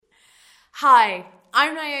Hi,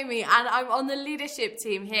 I'm Naomi and I'm on the leadership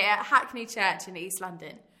team here at Hackney Church in East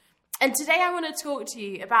London. And today I want to talk to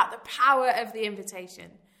you about the power of the invitation.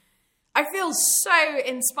 I feel so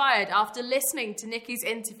inspired after listening to Nikki's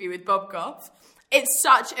interview with Bob Goff. It's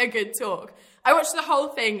such a good talk. I watched the whole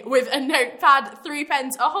thing with a notepad, 3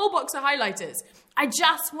 pens, a whole box of highlighters. I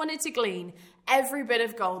just wanted to glean every bit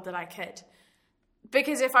of gold that I could.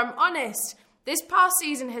 Because if I'm honest, this past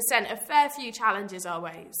season has sent a fair few challenges our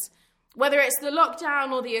ways. Whether it's the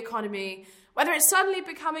lockdown or the economy, whether it's suddenly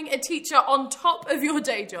becoming a teacher on top of your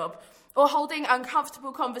day job, or holding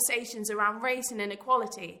uncomfortable conversations around race and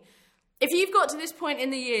inequality. If you've got to this point in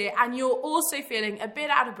the year and you're also feeling a bit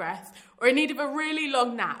out of breath or in need of a really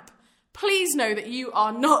long nap, please know that you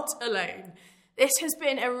are not alone. This has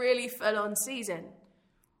been a really full-on season.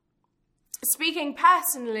 Speaking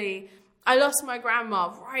personally, I lost my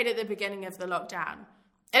grandma right at the beginning of the lockdown.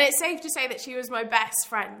 And it's safe to say that she was my best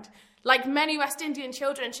friend. Like many West Indian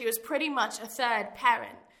children, she was pretty much a third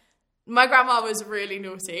parent. My grandma was really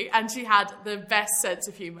naughty and she had the best sense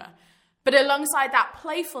of humour. But alongside that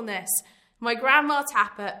playfulness, my grandma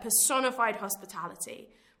Tapper personified hospitality.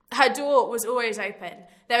 Her door was always open.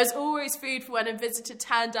 There was always food for when a visitor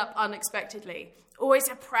turned up unexpectedly. Always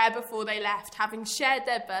a prayer before they left, having shared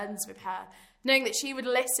their burdens with her, knowing that she would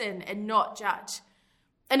listen and not judge.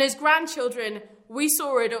 And as grandchildren, we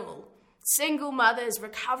saw it all. Single mothers,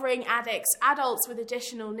 recovering addicts, adults with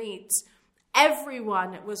additional needs.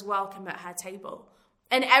 Everyone was welcome at her table.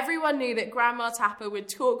 And everyone knew that Grandma Tapper would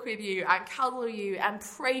talk with you and cuddle you and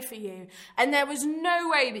pray for you. And there was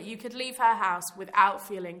no way that you could leave her house without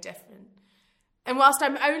feeling different. And whilst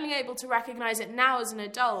I'm only able to recognise it now as an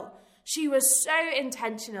adult, she was so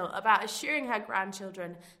intentional about assuring her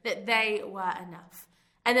grandchildren that they were enough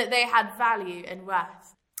and that they had value and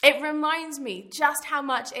worth. It reminds me just how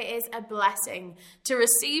much it is a blessing to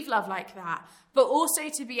receive love like that, but also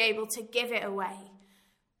to be able to give it away.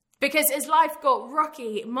 Because as life got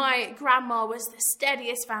rocky, my grandma was the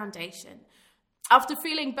steadiest foundation. After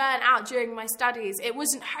feeling burnt out during my studies, it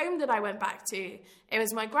wasn't home that I went back to, it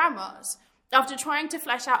was my grandma's. After trying to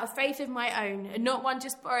flesh out a faith of my own, and not one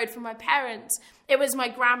just borrowed from my parents, it was my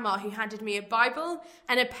grandma who handed me a Bible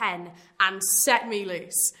and a pen and set me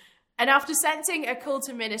loose. And after sensing a call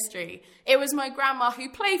to ministry, it was my grandma who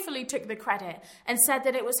playfully took the credit and said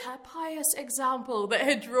that it was her pious example that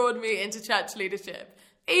had drawn me into church leadership,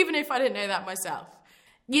 even if I didn't know that myself.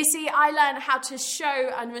 You see, I learned how to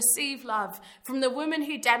show and receive love from the woman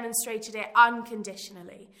who demonstrated it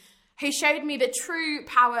unconditionally, who showed me the true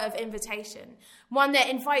power of invitation, one that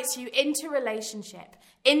invites you into relationship,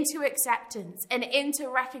 into acceptance, and into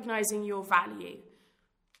recognizing your value.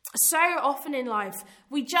 So often in life,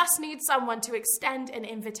 we just need someone to extend an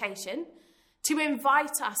invitation, to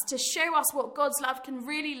invite us, to show us what God's love can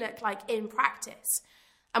really look like in practice.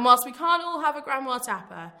 And whilst we can't all have a Grandma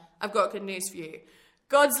Tapper, I've got good news for you.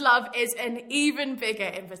 God's love is an even bigger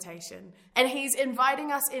invitation, and he's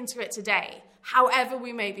inviting us into it today, however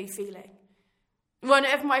we may be feeling. One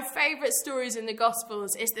of my favourite stories in the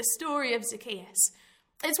Gospels is the story of Zacchaeus.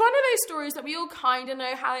 It's one of those stories that we all kind of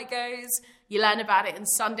know how it goes. You learn about it in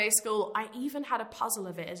Sunday school. I even had a puzzle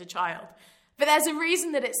of it as a child. But there's a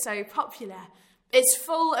reason that it's so popular. It's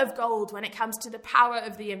full of gold when it comes to the power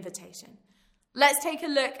of the invitation. Let's take a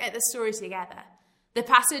look at the story together. The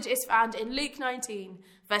passage is found in Luke 19,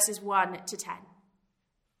 verses 1 to 10.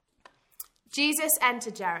 Jesus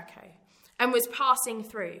entered Jericho and was passing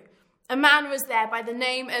through. A man was there by the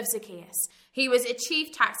name of Zacchaeus. He was a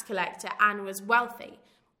chief tax collector and was wealthy.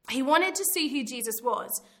 He wanted to see who Jesus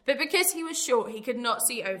was, but because he was short, he could not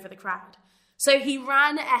see over the crowd. So he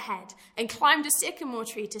ran ahead and climbed a sycamore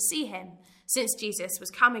tree to see him, since Jesus was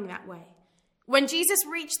coming that way. When Jesus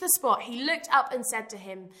reached the spot, he looked up and said to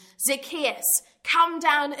him, "Zacchaeus, come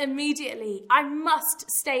down immediately. I must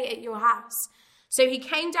stay at your house." So he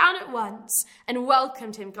came down at once and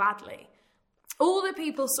welcomed him gladly. All the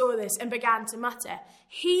people saw this and began to mutter,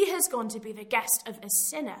 "He has gone to be the guest of a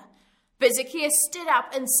sinner." But Zacchaeus stood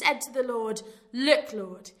up and said to the Lord, "Look,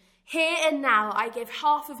 Lord, here and now I give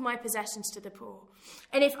half of my possessions to the poor.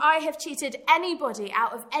 And if I have cheated anybody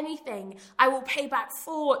out of anything, I will pay back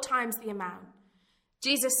 4 times the amount."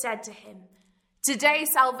 Jesus said to him, "Today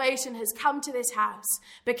salvation has come to this house,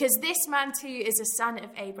 because this man too is a son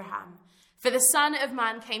of Abraham. For the Son of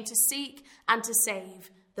Man came to seek and to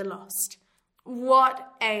save the lost."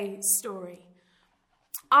 What a story.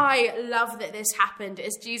 I love that this happened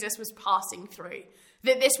as Jesus was passing through.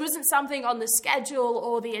 That this wasn't something on the schedule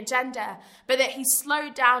or the agenda, but that he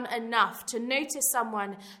slowed down enough to notice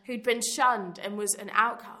someone who'd been shunned and was an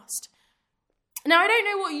outcast. Now, I don't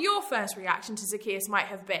know what your first reaction to Zacchaeus might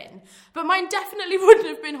have been, but mine definitely wouldn't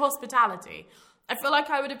have been hospitality. I feel like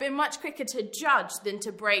I would have been much quicker to judge than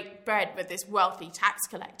to break bread with this wealthy tax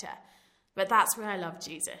collector. But that's where I love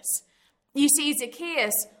Jesus. You see,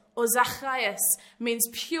 Zacchaeus, or Zacchaeus, means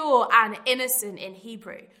pure and innocent in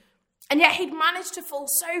Hebrew. And yet he'd managed to fall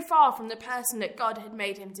so far from the person that God had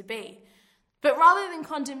made him to be. But rather than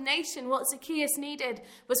condemnation, what Zacchaeus needed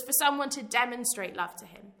was for someone to demonstrate love to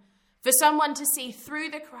him. For someone to see through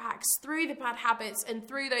the cracks, through the bad habits, and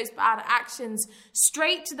through those bad actions,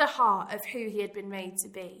 straight to the heart of who he had been made to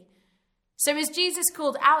be. So as Jesus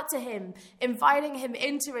called out to him, inviting him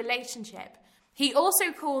into relationship, he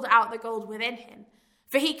also called out the gold within him.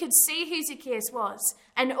 For he could see who Zacchaeus was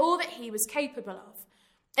and all that he was capable of.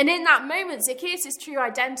 And in that moment, Zacchaeus' true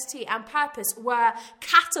identity and purpose were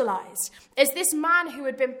catalyzed as this man who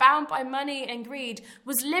had been bound by money and greed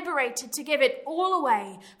was liberated to give it all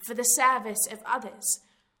away for the service of others.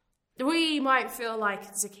 We might feel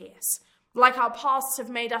like Zacchaeus, like our pasts have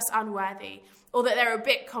made us unworthy, or that they're a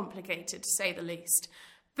bit complicated, to say the least.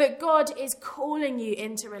 But God is calling you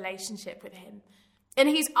into relationship with him. And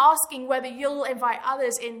he's asking whether you'll invite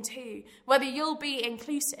others in too, whether you'll be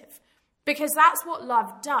inclusive. Because that's what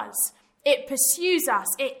love does. It pursues us.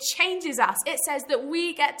 It changes us. It says that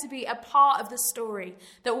we get to be a part of the story,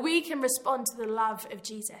 that we can respond to the love of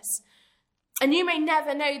Jesus. And you may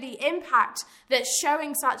never know the impact that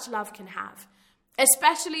showing such love can have,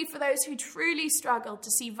 especially for those who truly struggle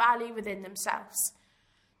to see value within themselves.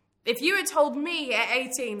 If you had told me at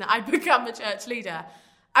 18 that I'd become a church leader,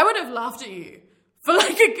 I would have laughed at you for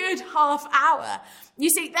like a good half hour.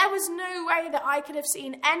 You see, there was no way that I could have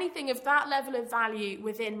seen anything of that level of value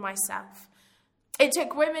within myself. It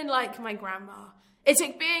took women like my grandma. It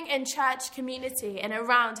took being in church community and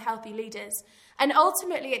around healthy leaders. And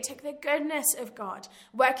ultimately, it took the goodness of God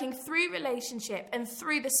working through relationship and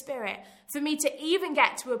through the Spirit for me to even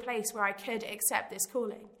get to a place where I could accept this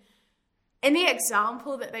calling. In the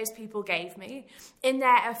example that those people gave me, in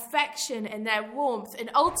their affection and their warmth, and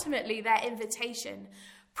ultimately their invitation,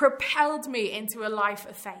 propelled me into a life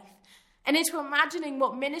of faith and into imagining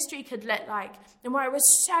what ministry could look like, and where it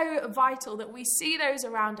was so vital that we see those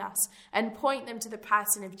around us and point them to the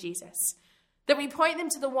person of Jesus. That we point them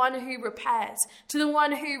to the one who repairs, to the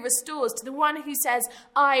one who restores, to the one who says,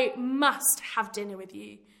 I must have dinner with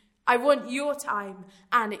you. I want your time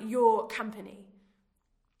and your company.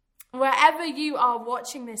 Wherever you are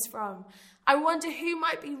watching this from, I wonder who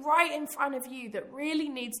might be right in front of you that really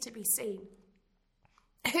needs to be seen.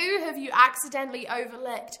 Who have you accidentally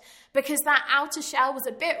overlooked because that outer shell was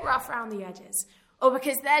a bit rough around the edges, or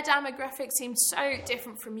because their demographic seemed so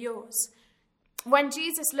different from yours? When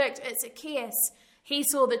Jesus looked at Zacchaeus, he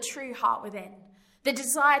saw the true heart within, the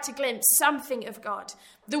desire to glimpse something of God,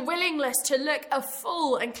 the willingness to look a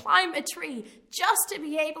fool and climb a tree just to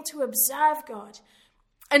be able to observe God.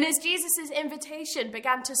 And as Jesus' invitation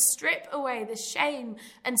began to strip away the shame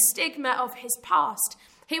and stigma of his past,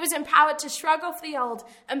 he was empowered to shrug off the old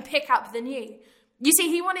and pick up the new. You see,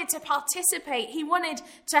 he wanted to participate. He wanted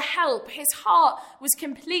to help. His heart was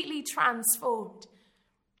completely transformed.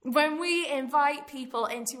 When we invite people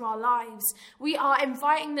into our lives, we are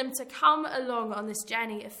inviting them to come along on this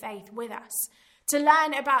journey of faith with us, to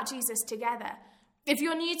learn about Jesus together. If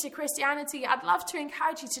you're new to Christianity, I'd love to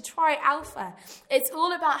encourage you to try Alpha. It's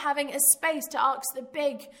all about having a space to ask the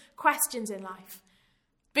big questions in life.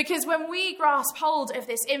 Because when we grasp hold of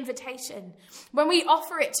this invitation, when we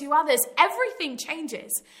offer it to others, everything changes.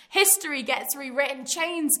 History gets rewritten,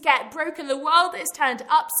 chains get broken, the world is turned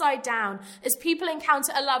upside down as people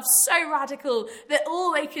encounter a love so radical that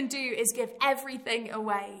all they can do is give everything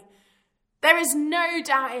away. There is no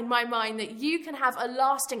doubt in my mind that you can have a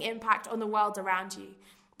lasting impact on the world around you,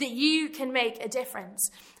 that you can make a difference.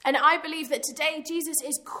 And I believe that today Jesus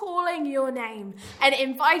is calling your name and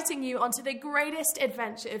inviting you onto the greatest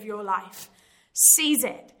adventure of your life. Seize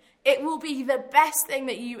it. It will be the best thing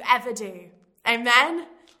that you ever do. Amen?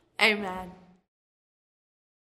 Amen.